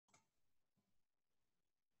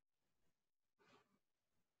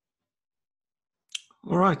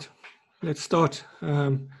All right, let's start.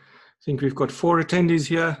 I think we've got 4 attendees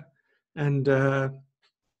here, and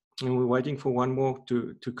we're waiting for one more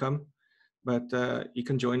to come, but he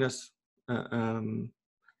can join us. Well,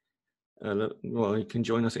 he can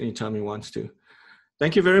join us anytime he wants to.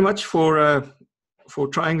 Thank you very much for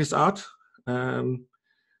trying this out. I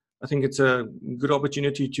think it's a good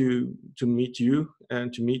opportunity to meet you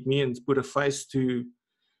and to meet me and put a face to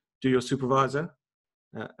your supervisor.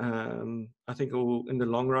 I think in the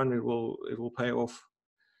long run it will pay off.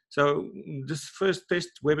 So this first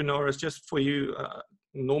test webinar is just for you.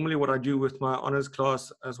 Normally what I do with my honors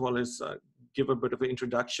class as well is give a bit of an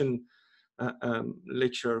introduction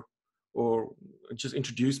lecture, or just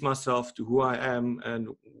introduce myself to who I am and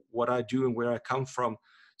what I do and where I come from,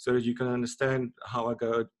 so that you can understand how I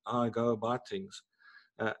go about things.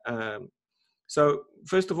 So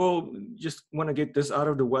first of all, just want to get this out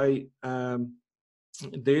of the way.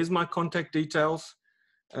 There's my contact details.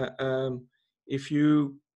 If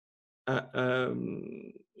you want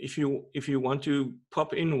to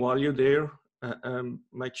pop in while you're there,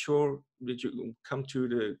 make sure that you come to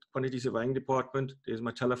the quantity surveying department. There's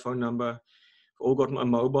my telephone number. I've all got my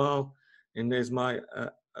mobile, and there's my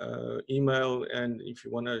email. And if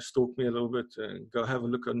you want to stalk me a little bit, go have a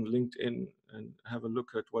look on LinkedIn and have a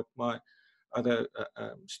look at what my other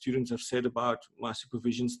students have said about my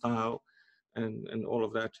supervision style and all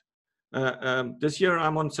of that. This year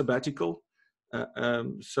I'm on sabbatical,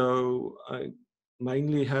 so I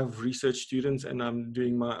mainly have research students, and I'm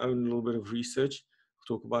doing my own little bit of research.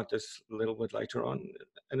 I'll talk about this a little bit later on.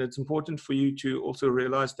 And it's important for you to also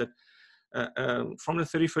realize that from the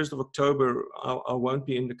 31st of October, I won't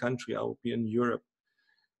be in the country. I will be in Europe.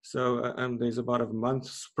 So there's about a month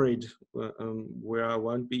spread where I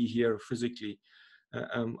won't be here physically.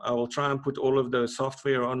 I will try and put all of the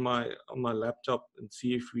software on my laptop and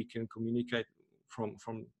see if we can communicate from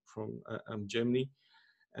Germany,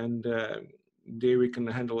 and there we can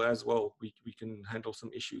handle as well. We can handle some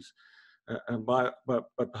issues. But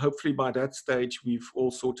hopefully by that stage we've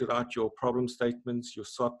all sorted out your problem statements, your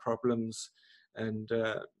SOT problems, and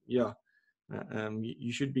yeah,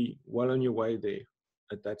 you should be well on your way there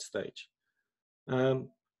at that stage.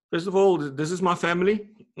 First of all, this is my family.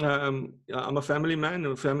 I'm a family man,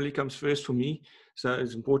 and family comes first for me. So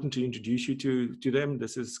it's important to introduce you to them.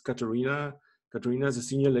 This is Katarina. Katarina is a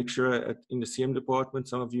senior lecturer in the CM department.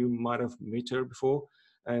 Some of you might have met her before.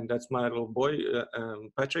 And that's my little boy,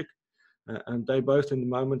 Patrick. And they both, in the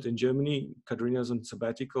moment, in Germany. Katarina's on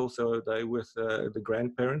sabbatical, so they're with the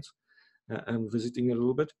grandparents and visiting a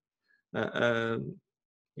little bit.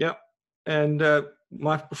 Yeah, and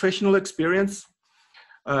my professional experience.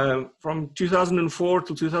 From 2004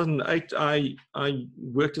 to 2008, I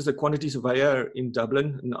worked as a quantity surveyor in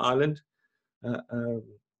Dublin, in Ireland.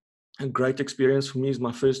 A great experience for me. Is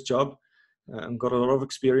my first job. Got a lot of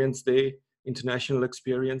experience there, international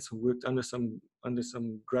experience. Worked under some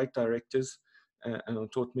great directors, and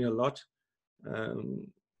it taught me a lot.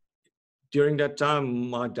 During that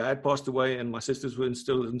time, my dad passed away, and my sisters were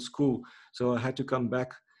still in school, so I had to come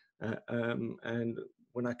back. And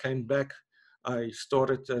when I came back, I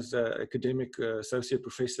started as an academic associate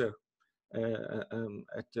professor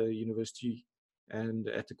at the university and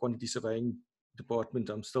at the quantity surveying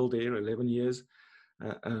department. I'm still there 11 years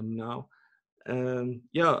now.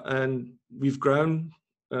 Yeah, and we've grown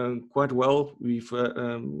quite well. We've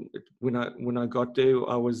when I got there,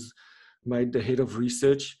 I was made the head of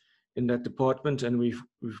research in that department, and we've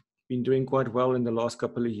been doing quite well in the last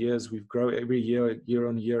couple of years. We've grown every year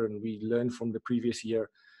on year, and we learn from the previous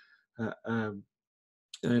year.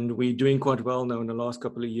 And we're doing quite well now. In the last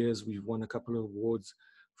couple of years, we've won a couple of awards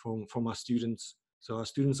from our students. So our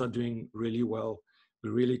students are doing really well. We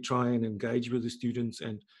really try and engage with the students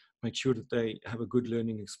and make sure that they have a good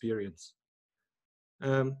learning experience.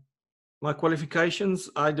 My qualifications,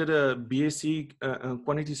 I did a BSc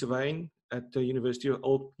quantity surveying at the University of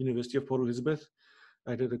Port Elizabeth.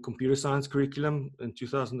 I did a computer science curriculum in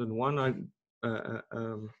 2001. I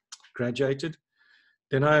graduated.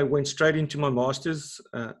 Then I went straight into my master's.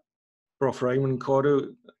 Prof. Raymond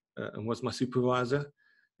Cardo was my supervisor.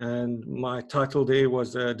 And my title there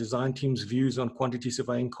was Design Team's Views on Quantity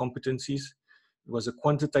Surveying Competencies. It was a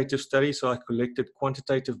quantitative study, so I collected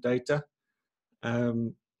quantitative data. Yeah,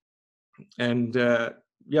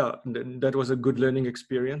 that was a good learning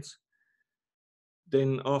experience.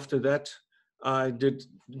 Then after that, I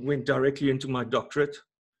went directly into my doctorate.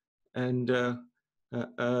 And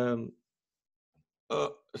I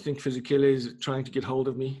think Fizikele is trying to get hold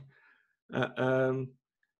of me. Then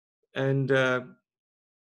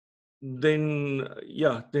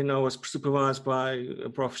I was supervised by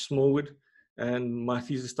Prof. Smallwood, And my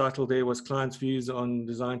thesis title there was Clients' Views on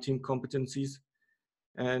Design Team Competencies.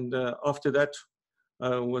 And after that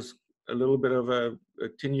was a little bit of a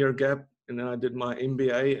 10-year gap. And then I did my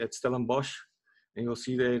MBA at Stellenbosch. And you'll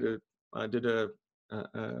see there that I did a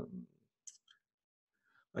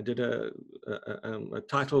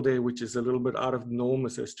title there, which is a little bit out of the norm.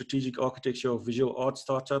 It's a strategic architecture of visual art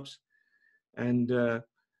startups. And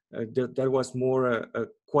that was more a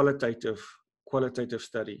qualitative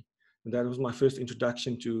study. And that was my first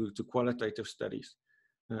introduction to qualitative studies.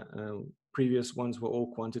 Previous ones were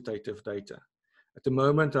all quantitative data. At the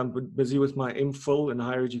moment, I'm busy with my MPhil in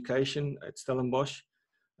higher education at Stellenbosch.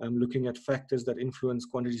 I'm looking at factors that influence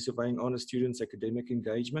quantity surveying honor students' academic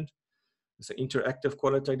engagement. It's an interactive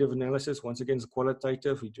qualitative analysis. Once again, it's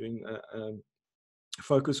qualitative. We're doing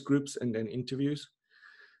focus groups and then interviews.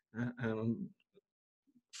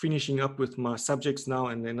 Finishing up with my subjects now,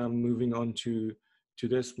 and then I'm moving on to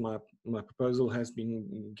this. My proposal has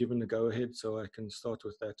been given the go-ahead, so I can start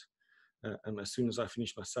with that as soon as I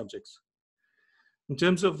finish my subjects. In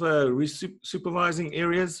terms of supervising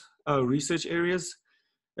areas, research areas,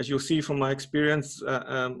 as you'll see from my experience,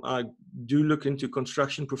 I do look into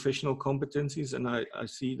construction professional competencies, and I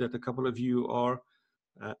see that a couple of you are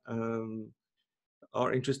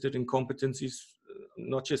interested in competencies,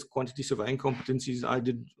 not just quantity surveying competencies. I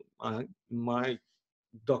did my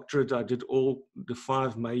doctorate, I did all the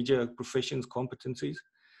 5 major professions competencies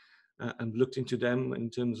and looked into them in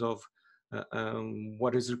terms of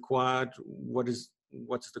what is required, what's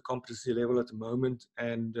the competency level at the moment,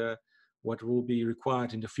 and what will be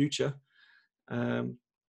required in the future.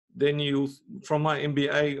 Then from my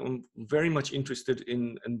MBA, I'm very much interested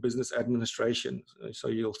in business administration. So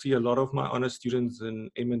you'll see a lot of my honor students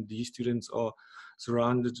and M&D students are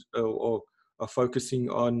surrounded or are focusing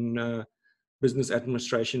on business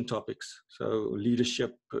administration topics. So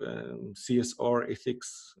leadership, CSR,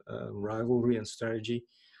 ethics, rivalry and strategy.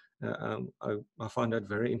 I find that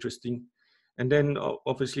very interesting. And then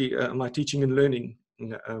obviously my teaching and learning.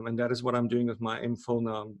 And that is what I'm doing with my MPhil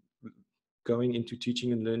now. I'm going into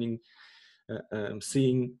teaching and learning,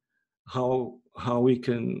 seeing how we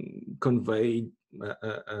can convey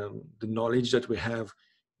the knowledge that we have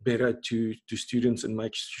better to students and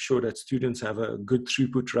make sure that students have a good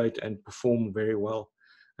throughput rate and perform very well.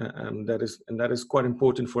 That is quite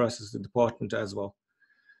important for us as the department as well.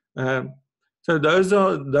 So those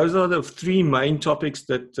are the 3 main topics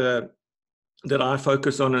that I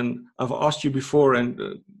focus on, and I've asked you before, and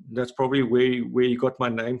that's probably where you got my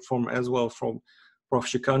name from as well, from Prof.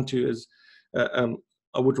 Shikantu, is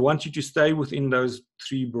I would want you to stay within those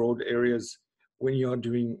 3 broad areas when you are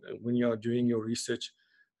doing your research.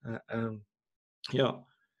 Yeah,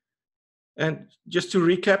 and just to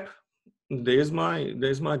recap, there's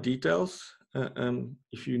my details.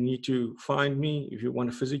 If you need to find me, if you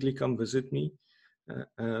want to physically come visit me,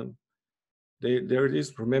 there it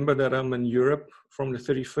is. Remember that I'm in Europe from the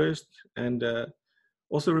 31st, and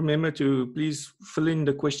also remember to please fill in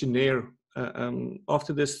the questionnaire.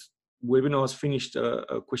 After this webinar is finished,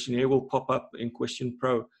 a questionnaire will pop up in Question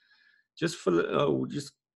Pro. Just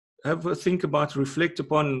have a think about, reflect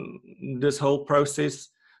upon this whole process.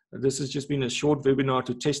 This has just been a short webinar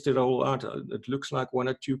to test it all out. It looks like 1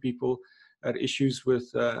 or 2 people had issues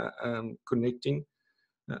with connecting,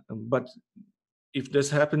 but if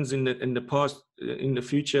this happens in the past, in the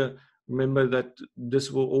future, remember that this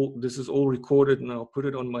is all recorded, and I'll put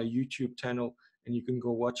it on my YouTube channel, and you can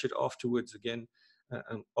go watch it afterwards again.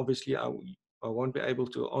 Obviously, I won't be able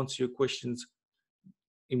to answer your questions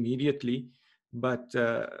immediately, but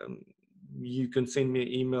you can send me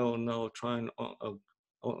an email, and I'll try and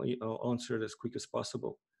I'll answer it as quick as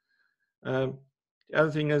possible. The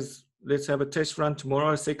other thing is, let's have a test run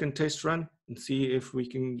tomorrow, a second test run, and see if we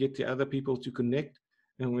can get the other people to connect.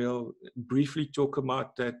 And we'll briefly talk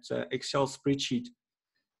about that Excel spreadsheet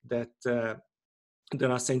that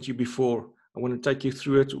I sent you before. I want to take you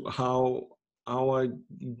through it, how I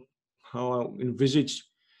envisage.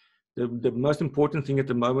 The most important thing at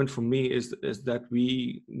the moment for me is that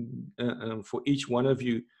we, for each one of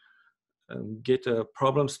you, get a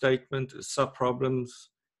problem statement, sub-problems,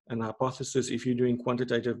 and hypothesis if you're doing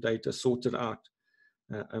quantitative data sorted out.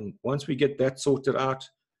 Once we get that sorted out,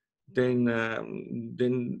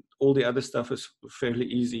 then all the other stuff is fairly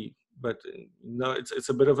easy. But no, it's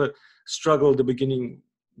a bit of a struggle at the beginning.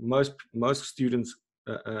 Most students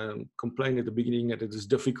complain at the beginning that it is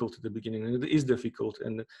difficult at the beginning, and it is difficult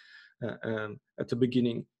and at the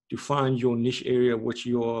beginning to find your niche area which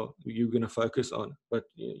you're going to focus on. But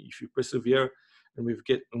if you persevere and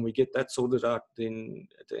we get that sorted out, then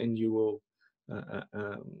at the end you will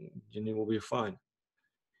be fine.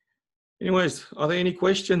 Anyways, are there any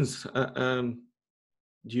questions?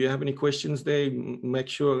 Do you have any questions there? Make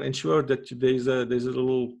sure, ensure that there's a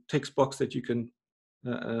little text box that you can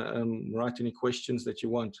write any questions that you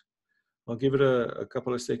want. I'll give it a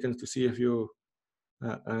couple of seconds to see if you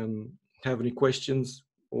have any questions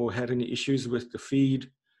or had any issues with the feed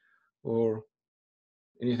or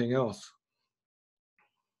anything else.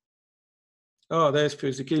 Oh, there's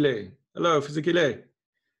Fizikile. Hello, Fizikile.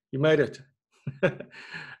 You made it.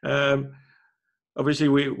 Obviously,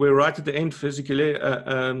 we're right at the end,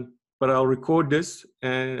 Fizikile, but I'll record this,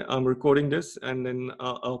 and I'm recording this, and then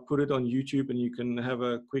I'll put it on YouTube, and you can have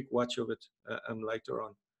a quick watch of it later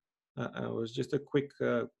on. It was just a quick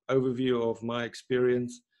overview of my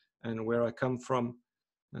experience and where I come from.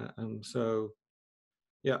 So,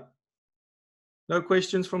 yeah. No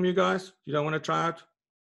questions from you guys? You don't want to try out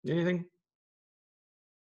anything?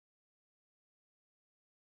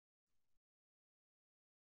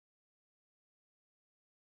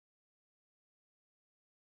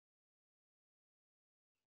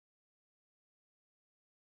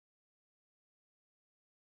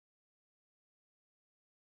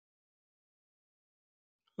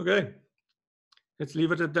 Okay. Let's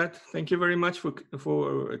leave it at that. Thank you very much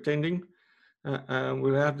for attending.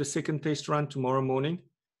 We'll have the second test run tomorrow morning,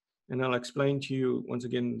 and I'll explain to you once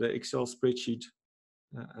again the Excel spreadsheet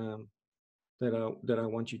that I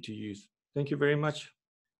want you to use. Thank you very much.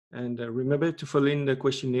 And remember to fill in the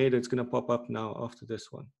questionnaire that's going to pop up now after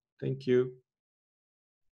this one. Thank you.